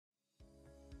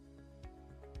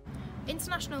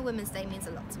International Women's Day means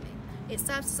a lot to me. It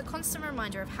serves as a constant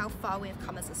reminder of how far we have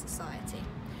come as a society.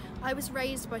 I was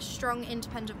raised by strong,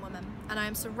 independent women, and I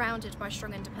am surrounded by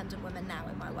strong, independent women now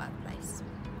in my workplace.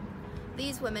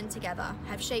 These women together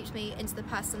have shaped me into the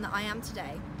person that I am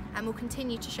today and will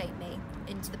continue to shape me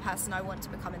into the person I want to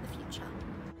become in the future.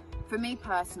 For me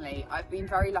personally, I've been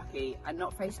very lucky and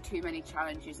not faced too many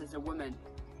challenges as a woman,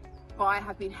 but I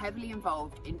have been heavily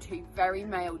involved in two very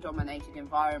male-dominated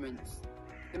environments,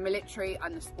 the military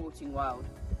and the sporting world.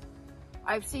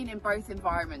 I have seen in both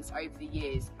environments over the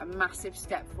years a massive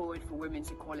step forward for women's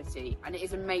equality, and it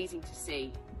is amazing to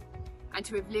see. And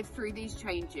to have lived through these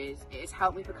changes, it has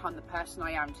helped me become the person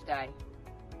I am today.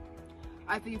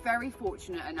 I've been very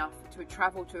fortunate enough to have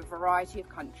travelled to a variety of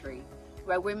countries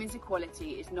where women's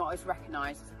equality is not as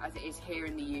recognised as it is here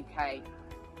in the UK.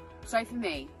 So for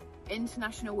me,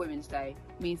 International Women's Day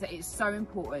means that it's so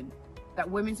important that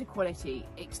women's equality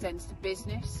extends to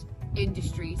business,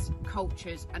 industries,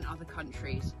 cultures and other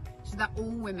countries, so that all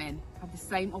women have the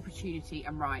same opportunity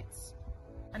and rights.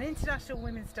 And International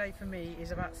Women's Day for me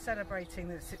is about celebrating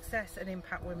the success and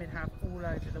impact women have all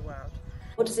over the world.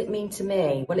 What does it mean to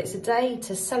me? Well, it's a day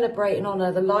to celebrate and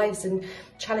honour the lives and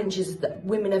challenges that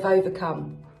women have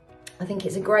overcome. I think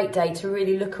it's a great day to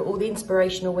really look at all the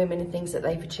inspirational women and things that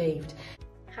they've achieved.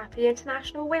 Happy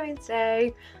International Women's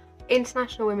Day!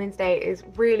 International Women's Day is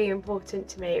really important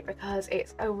to me because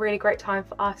it's a really great time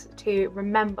for us to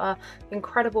remember the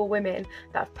incredible women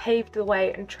that have paved the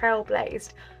way and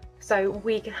trailblazed so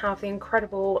we can have the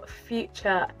incredible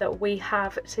future that we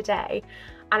have today.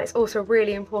 And it's also a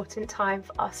really important time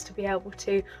for us to be able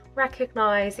to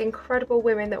recognise the incredible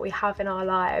women that we have in our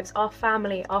lives, our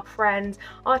family, our friends,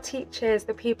 our teachers,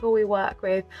 the people we work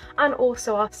with, and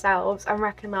also ourselves, and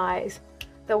recognise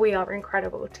that we are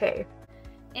incredible too.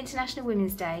 International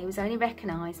Women's Day was only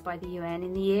recognised by the UN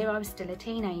in the year I was still a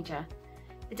teenager.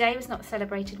 The day was not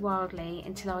celebrated wildly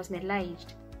until I was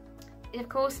middle-aged. It of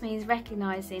course means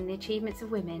recognising the achievements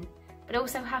of women, but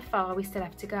also how far we still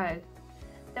have to go.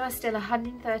 There are still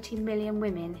 130 million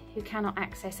women who cannot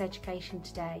access education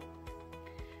today.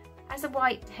 As a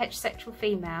white, heterosexual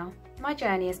female, my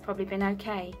journey has probably been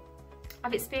okay.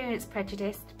 I've experienced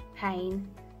prejudice, pain,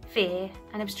 fear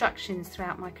and obstructions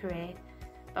throughout my career,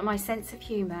 but my sense of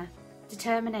humour,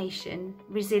 determination,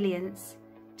 resilience,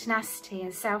 tenacity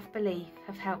and self-belief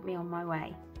have helped me on my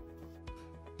way.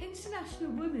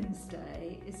 International Women's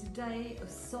Day is a day of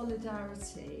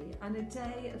solidarity and a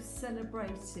day of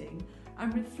celebrating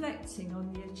and reflecting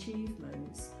on the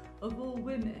achievements of all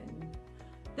women.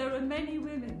 There are many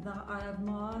women that I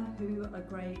admire who are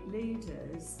great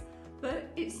leaders, but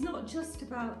it's not just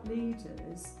about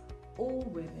leaders. All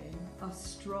women are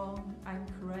strong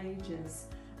and courageous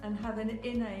and have an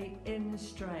innate inner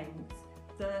strength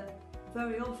that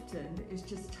very often is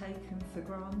just taken for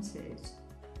granted.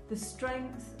 The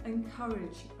strength and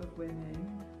courage of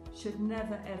women should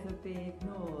never ever be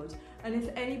ignored. And if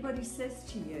anybody says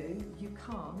to you, you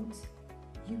can't,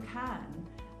 you can.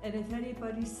 And if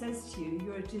anybody says to you,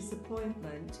 you're a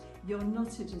disappointment, you're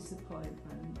not a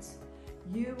disappointment.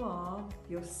 You are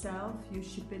yourself, you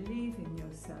should believe in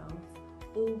yourself.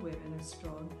 All women are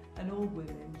strong and all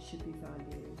women should be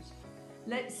valued.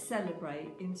 Let's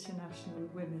celebrate International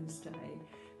Women's Day,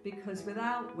 because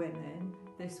without women,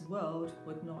 this world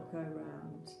would not go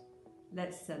round.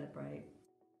 Let's celebrate.